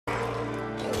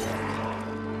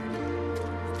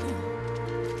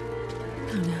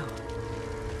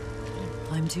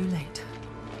I'm too late.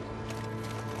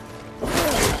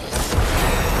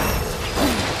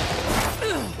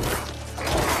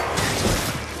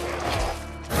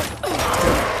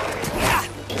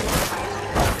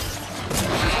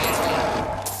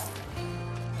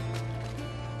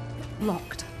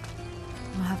 Locked.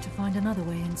 I'll have to find another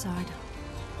way inside.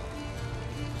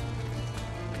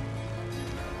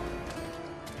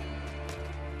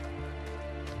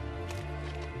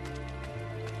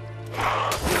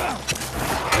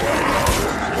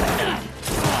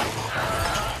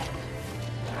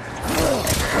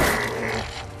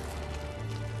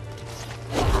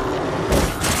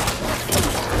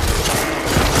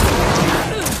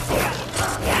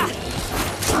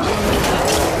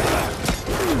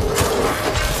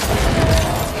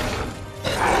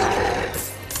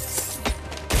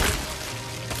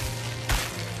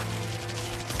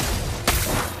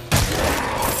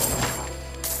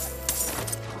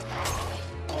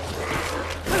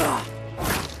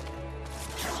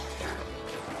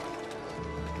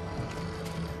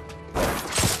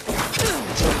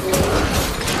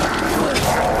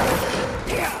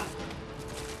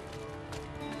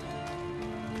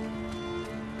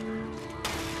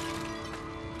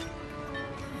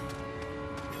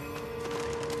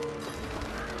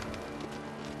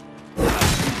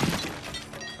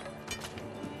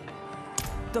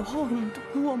 The horned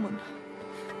woman,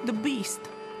 the beast,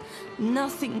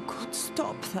 nothing could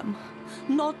stop them.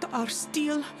 Not our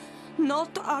steel,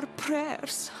 not our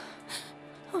prayers.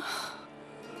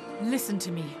 Listen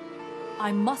to me.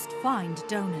 I must find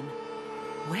Donan.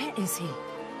 Where is he?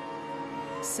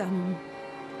 Somewhere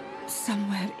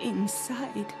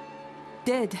inside.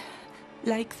 Dead,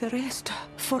 like the rest,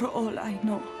 for all I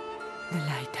know. The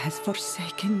light has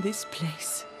forsaken this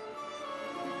place.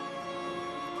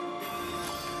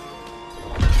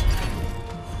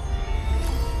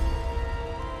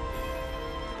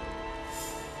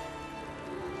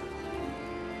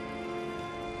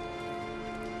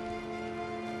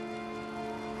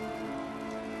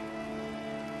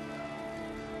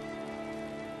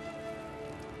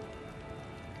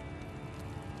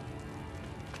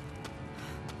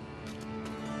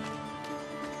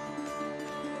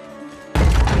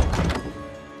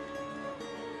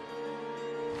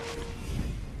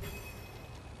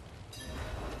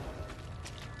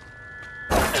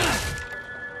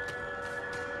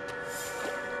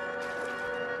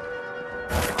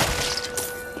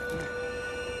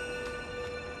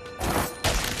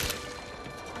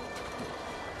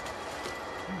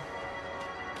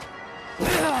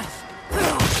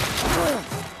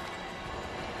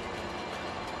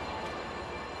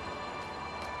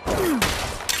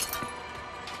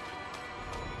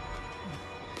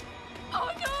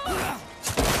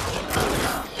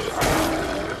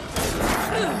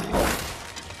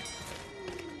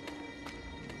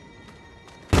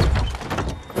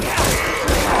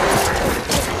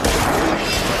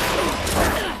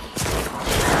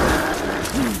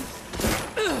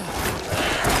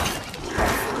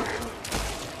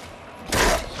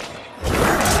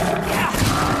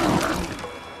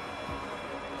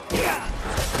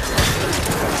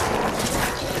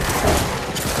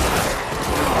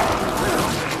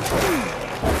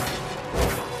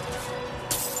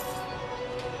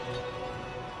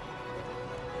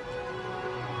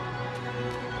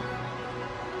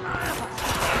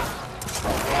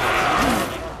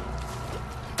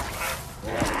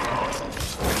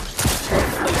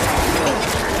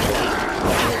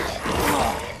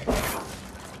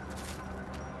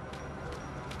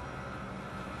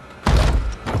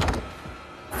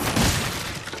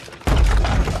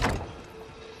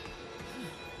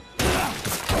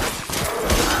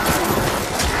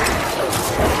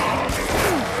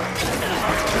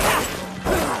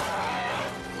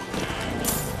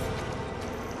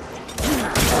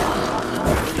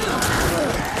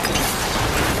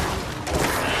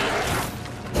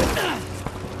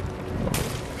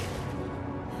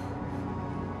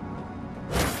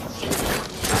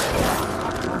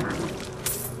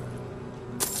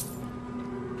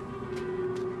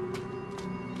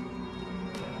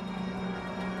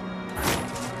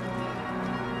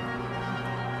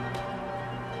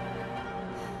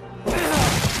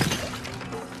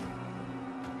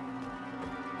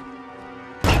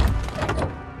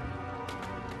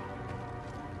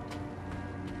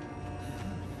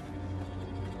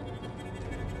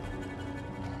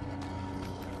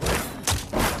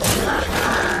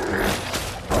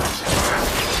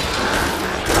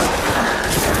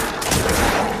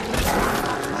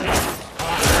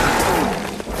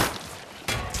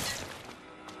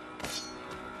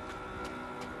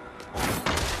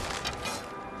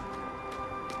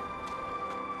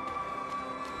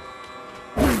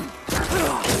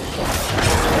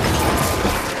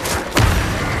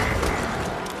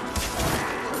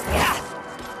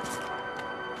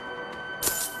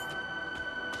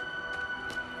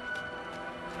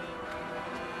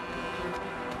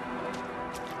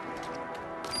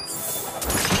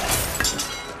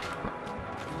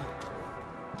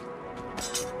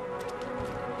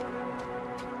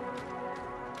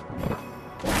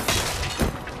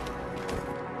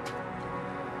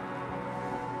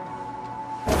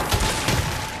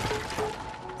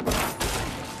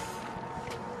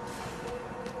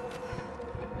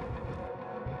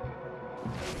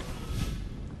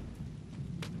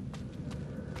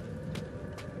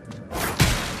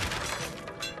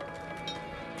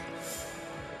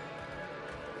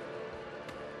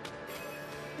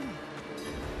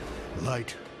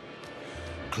 light.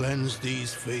 Cleanse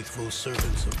these faithful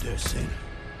servants of their sin.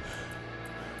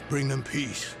 Bring them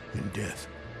peace in death.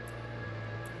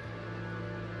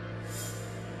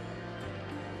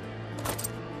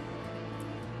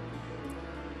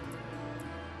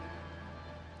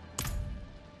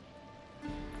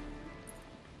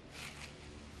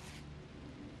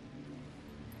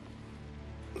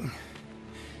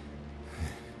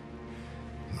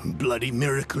 Bloody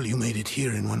miracle you made it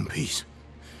here in one piece.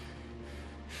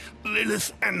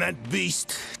 Lilith and that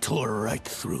beast tore right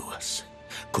through us.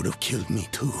 Could have killed me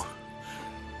too.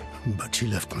 But she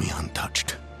left me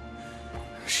untouched.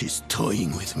 She's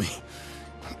toying with me.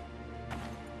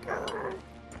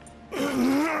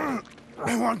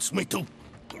 Wants me to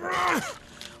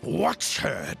watch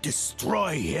her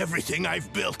destroy everything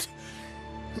I've built.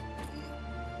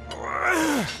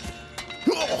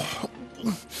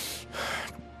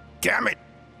 Damn it!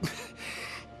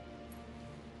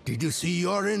 Did you see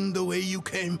Yorin the way you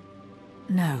came?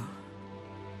 No.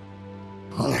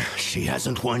 She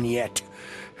hasn't won yet.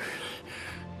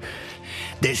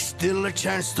 There's still a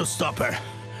chance to stop her.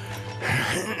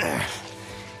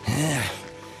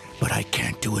 But I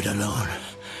can't do it alone.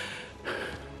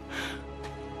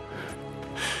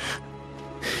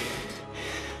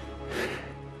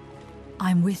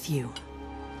 I'm with you.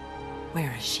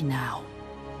 Where is she now?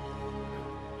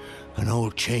 An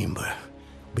old chamber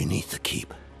beneath the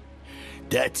keep.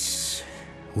 That's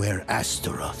where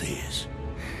Astaroth is.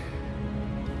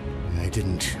 I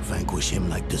didn't vanquish him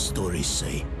like the stories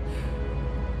say.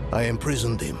 I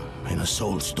imprisoned him in a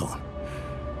soul stone.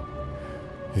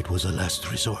 It was a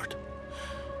last resort.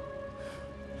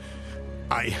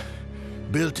 I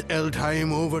built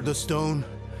Eldheim over the stone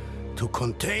to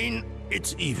contain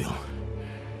its evil.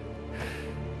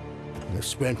 I've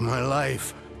spent my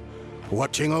life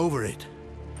watching over it,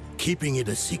 keeping it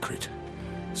a secret,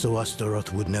 so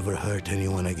Astaroth would never hurt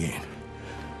anyone again.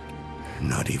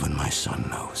 Not even my son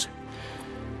knows.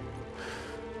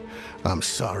 I'm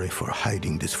sorry for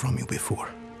hiding this from you before,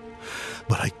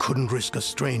 but I couldn't risk a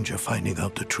stranger finding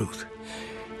out the truth.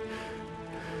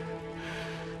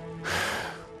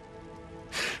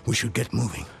 We should get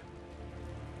moving.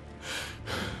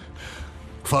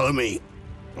 Follow me.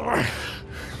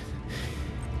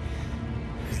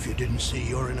 If you didn't see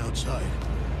Yorin outside,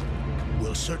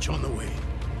 we'll search on the way.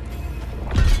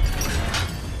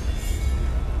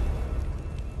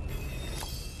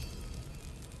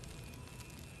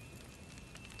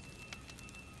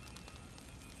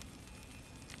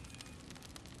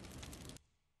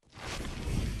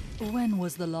 When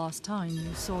was the last time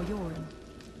you saw Yorin?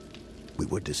 We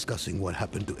were discussing what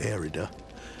happened to Erida,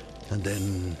 and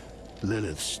then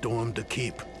Lilith stormed the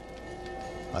keep.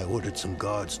 I ordered some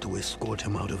guards to escort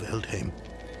him out of Eldheim.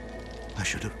 I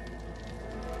should have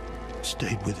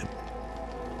stayed with him.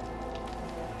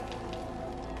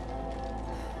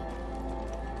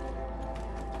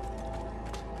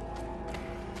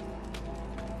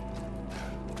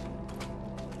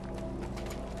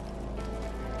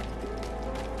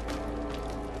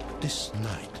 This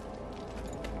night,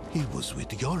 he was with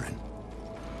Yorin.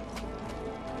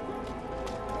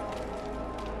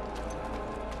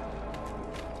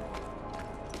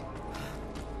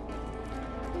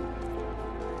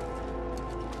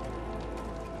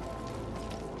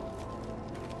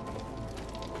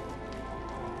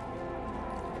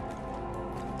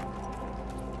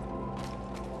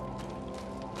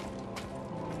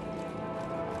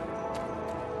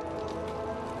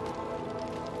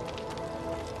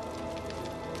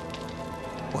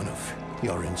 One of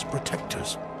Yorin's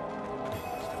protectors.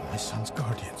 They're my son's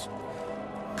guardians.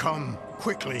 Come,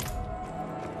 quickly.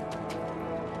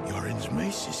 Yorin's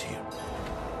mace is here.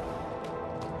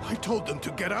 I told them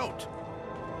to get out.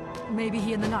 Maybe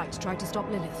he and the Knight tried to stop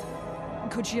Lilith.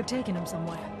 Could she have taken him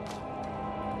somewhere?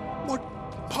 What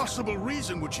possible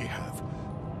reason would she have?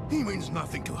 He means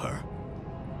nothing to her.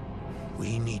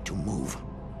 We need to move.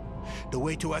 The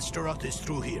way to Astaroth is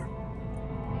through here.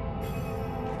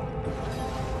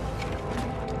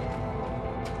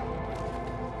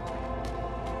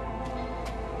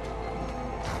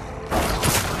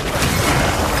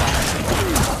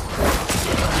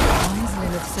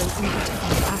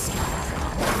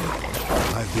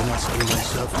 I've been asking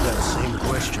myself that same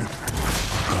question.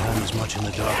 I'm as much in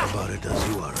the dark about it as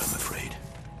you are, I'm afraid.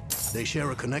 They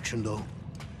share a connection, though,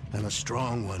 and a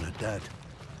strong one at that.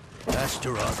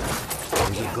 Astaroth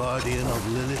is a guardian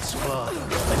of Lilith's father,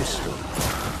 Pistol,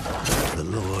 the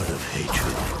Lord of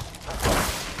Hatred.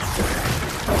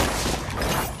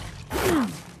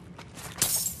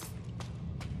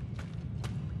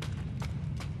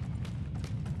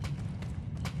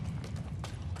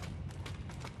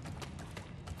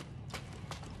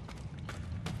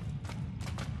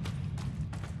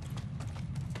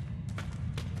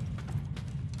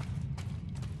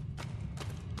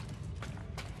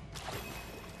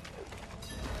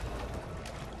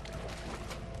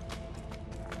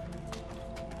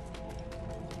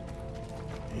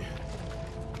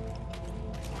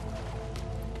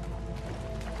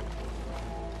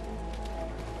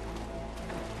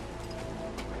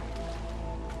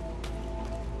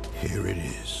 Here it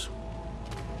is.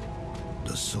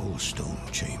 The Soul Stone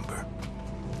Chamber.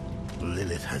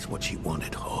 Lilith has what she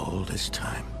wanted all this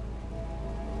time.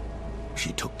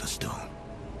 She took the stone.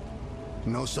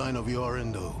 No sign of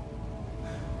Yorin, though.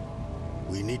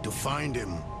 We need to find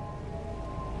him.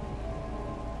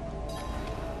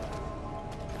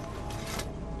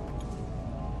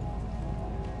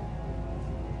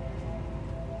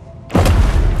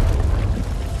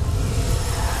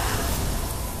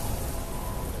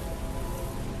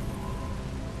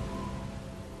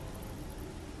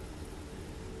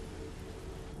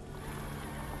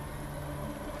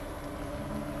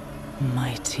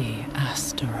 Mighty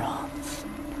Astaroth.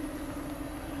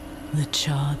 The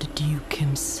charred duke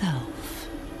himself.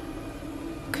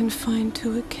 Confined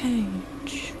to a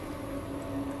cage.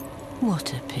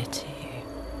 What a pity.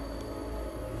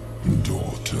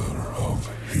 Daughter of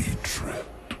hatred.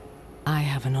 I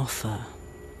have an offer.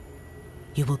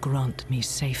 You will grant me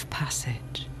safe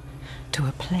passage to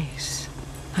a place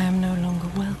I am no longer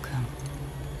welcome.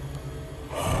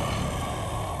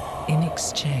 In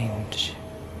exchange,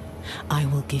 I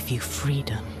will give you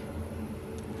freedom.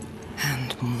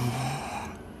 And more.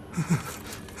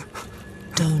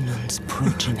 Donan's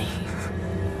progeny.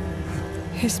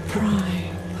 His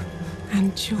pride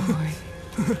and joy.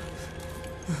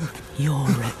 Your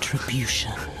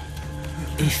retribution.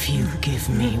 If you give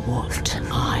me what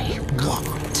I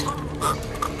want.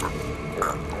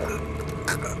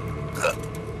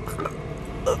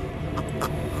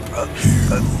 You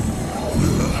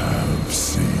will have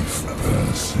safe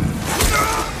passage.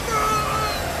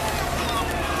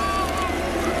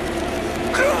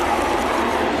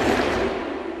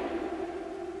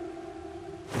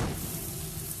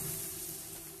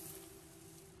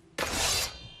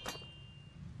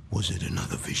 Was it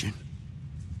another vision?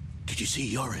 Did you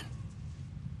see Yorin?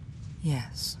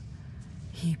 Yes.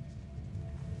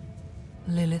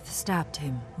 Lilith stabbed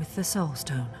him with the Soul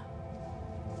Stone.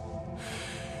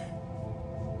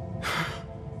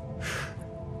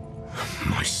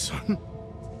 My son?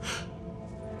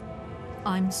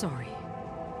 I'm sorry,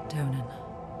 Donan.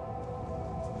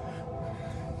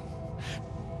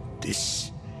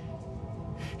 This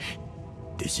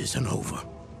isn't over.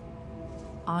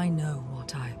 I know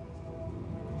what I...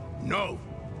 No!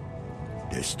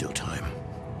 There's still time.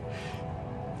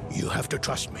 You have to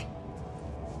trust me.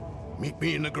 Meet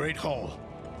me in the Great Hall.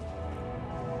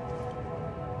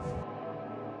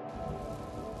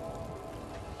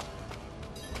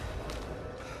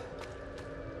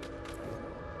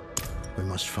 We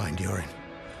must find Yorin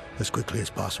as quickly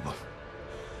as possible.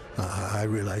 I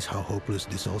realize how hopeless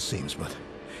this all seems, but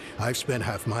I've spent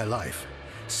half my life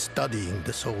studying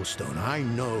the Soul Stone. I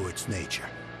know its nature.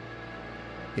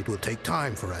 It will take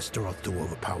time for Astaroth to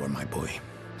overpower my boy.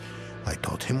 I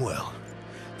taught him well.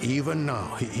 Even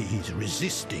now, he's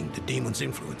resisting the demon's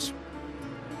influence.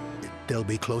 They'll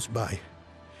be close by.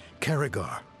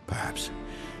 Cerrigar, perhaps.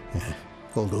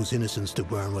 All those innocents to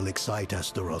burn will excite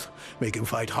Astaroth, make him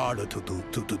fight harder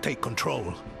to take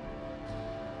control.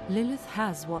 Lilith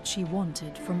has what she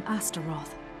wanted from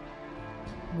Astaroth.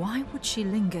 Why would she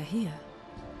linger here?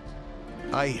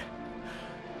 I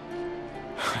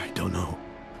don't know.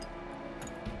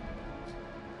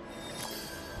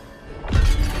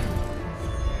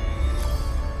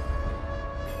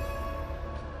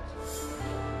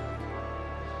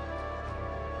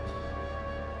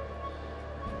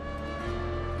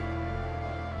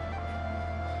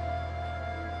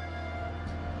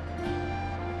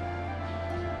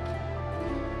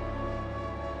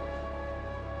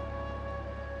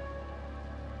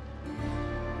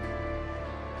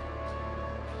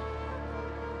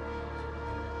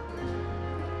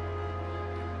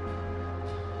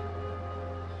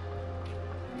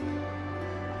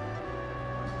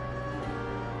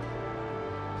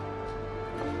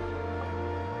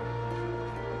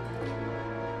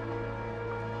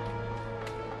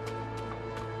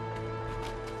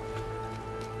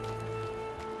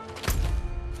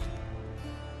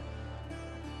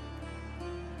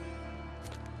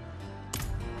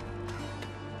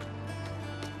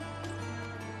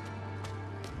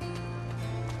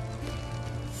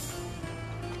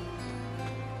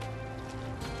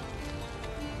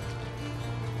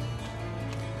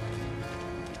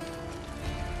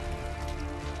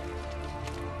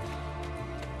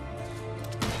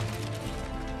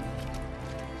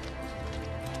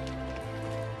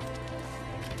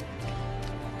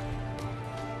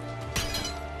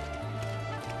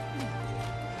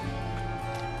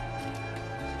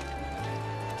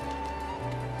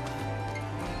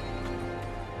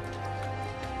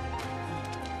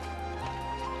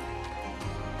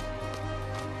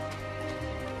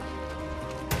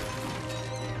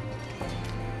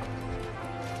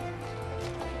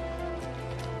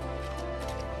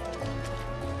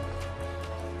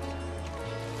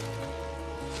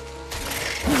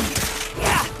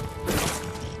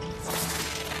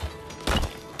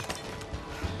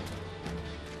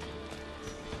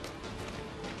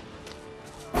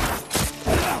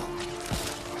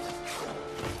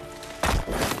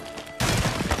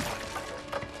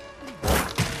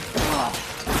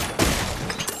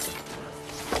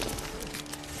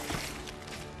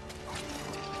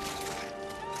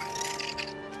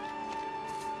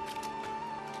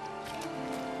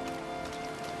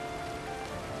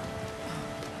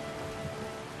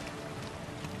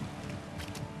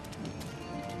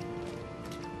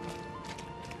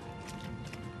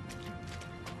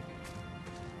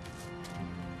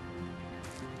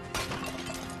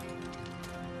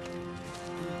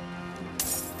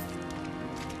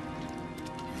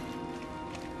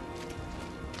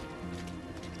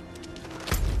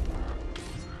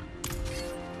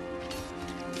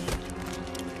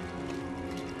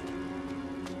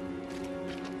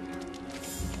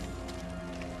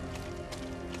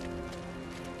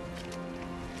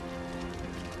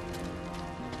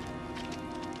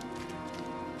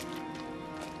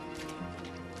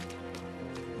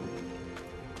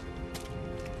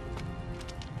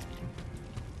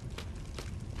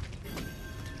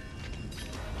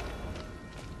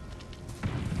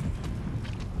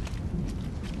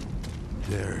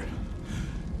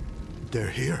 They're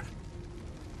here.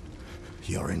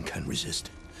 Yoren can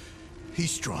resist.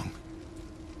 He's strong.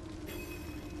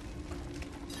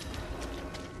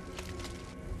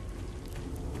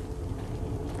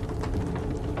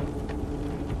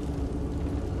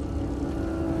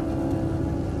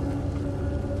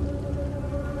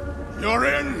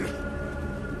 Yoren!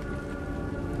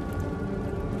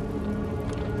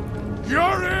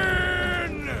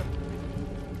 Yoren!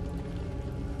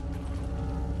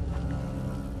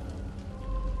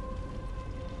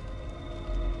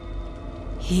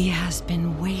 He has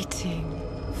been waiting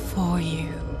for you.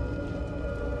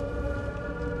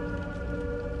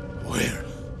 Where?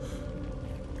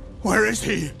 Where is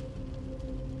he?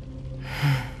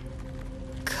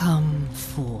 Come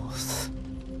forth.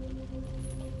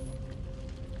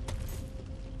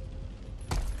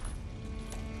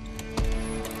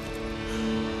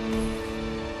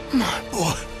 My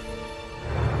boy.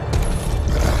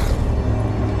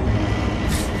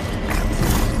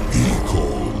 He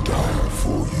called out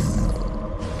for you,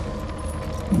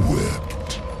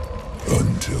 wept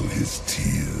until his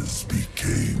tears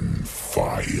became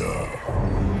fire.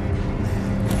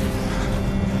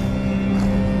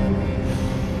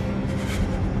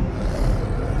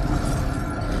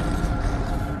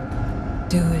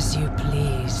 Do as you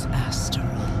please,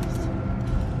 Astaroth.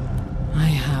 I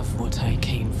have what I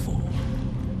came for.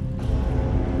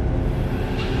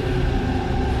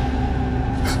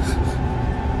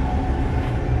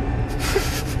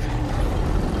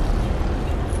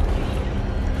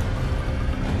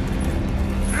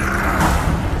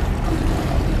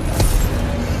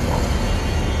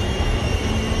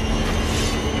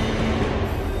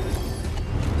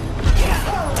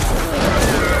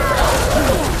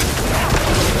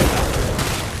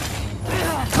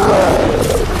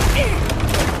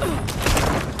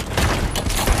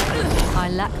 I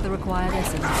lack the required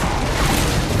essence.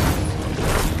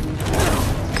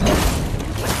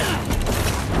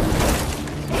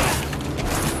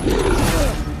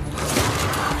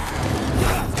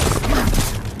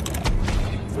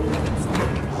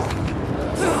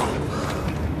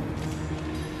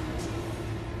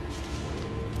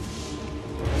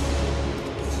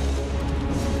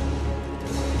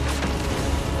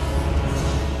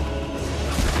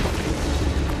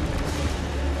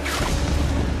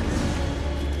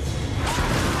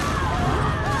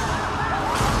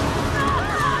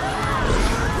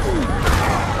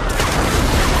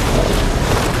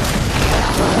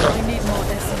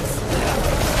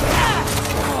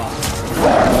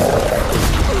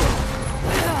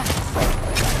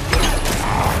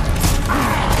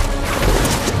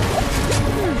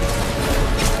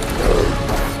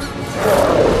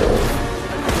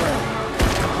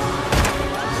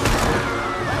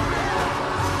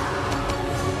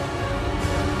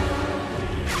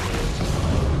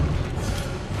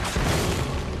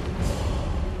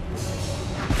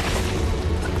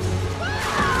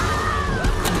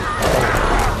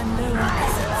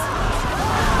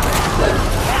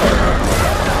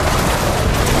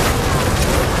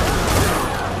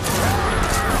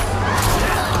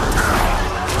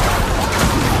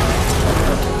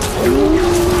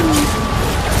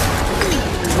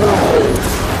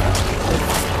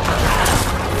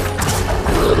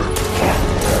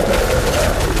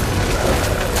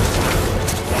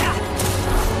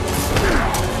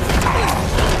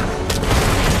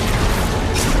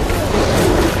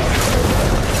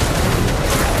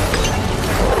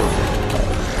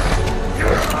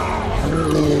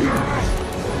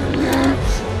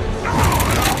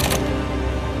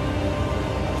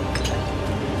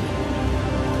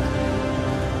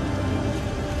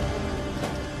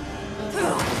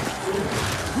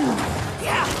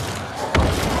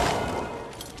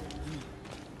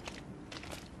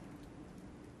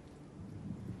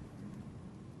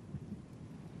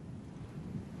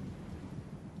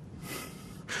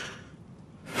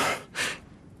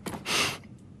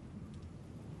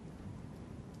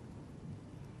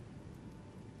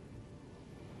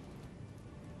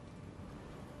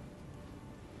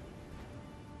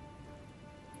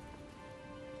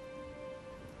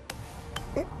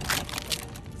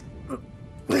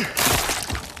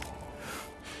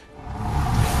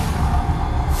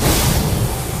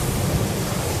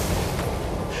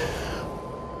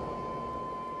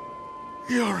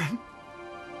 Yoren.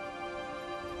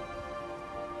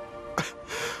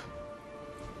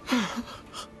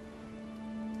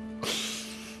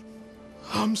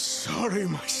 I'm sorry,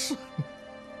 my son.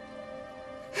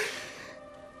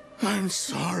 I'm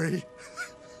sorry.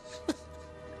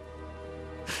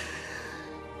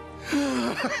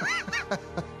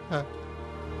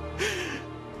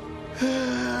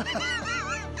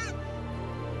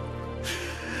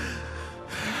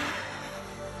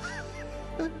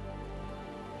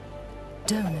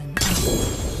 Donan,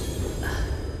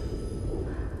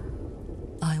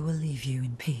 I will leave you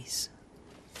in peace.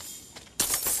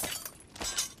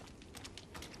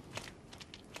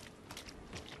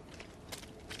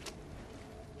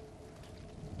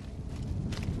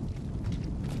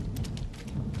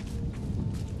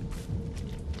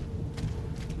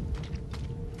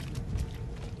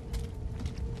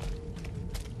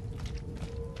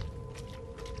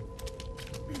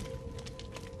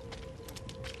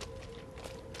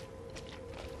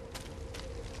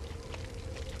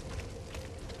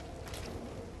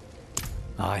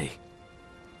 Aye.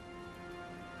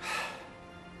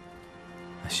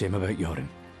 A shame about Yoren.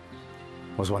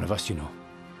 Was one of us, you know.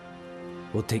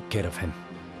 We'll take care of him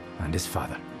and his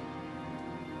father.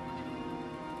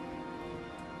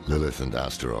 Lilith and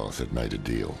Astaroth had made a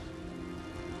deal,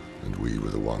 and we were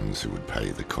the ones who would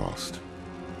pay the cost.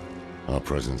 Our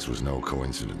presence was no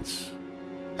coincidence.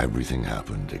 Everything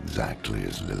happened exactly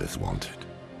as Lilith wanted.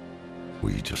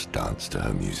 We just danced to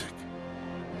her music.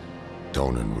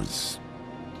 Donan was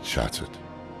shattered.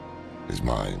 His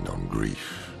mind on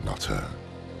grief, not her.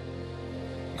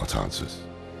 Not answers.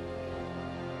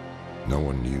 No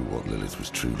one knew what Lilith was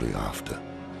truly after,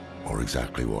 or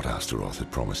exactly what Astaroth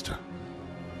had promised her.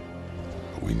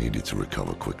 But we needed to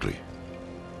recover quickly,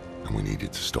 and we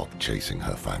needed to stop chasing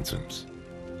her phantoms.